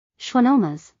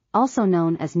Schwannomas, also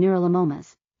known as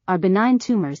neurolimomas, are benign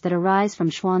tumors that arise from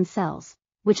Schwann cells,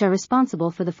 which are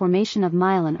responsible for the formation of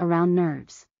myelin around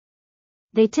nerves.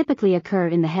 They typically occur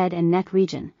in the head and neck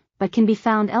region, but can be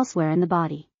found elsewhere in the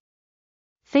body.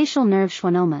 Facial nerve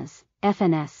schwannomas,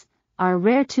 FNS, are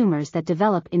rare tumors that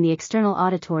develop in the external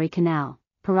auditory canal,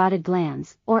 parotid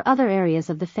glands, or other areas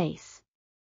of the face.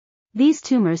 These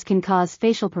tumors can cause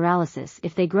facial paralysis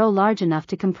if they grow large enough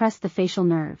to compress the facial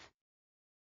nerve.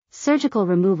 Surgical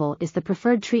removal is the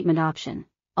preferred treatment option,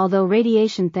 although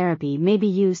radiation therapy may be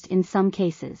used in some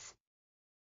cases.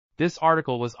 This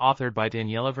article was authored by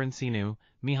Daniela Vrinceanu,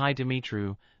 Mihai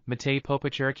Dumitru, Matei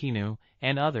Popa-Cherecheanu,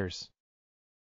 and others.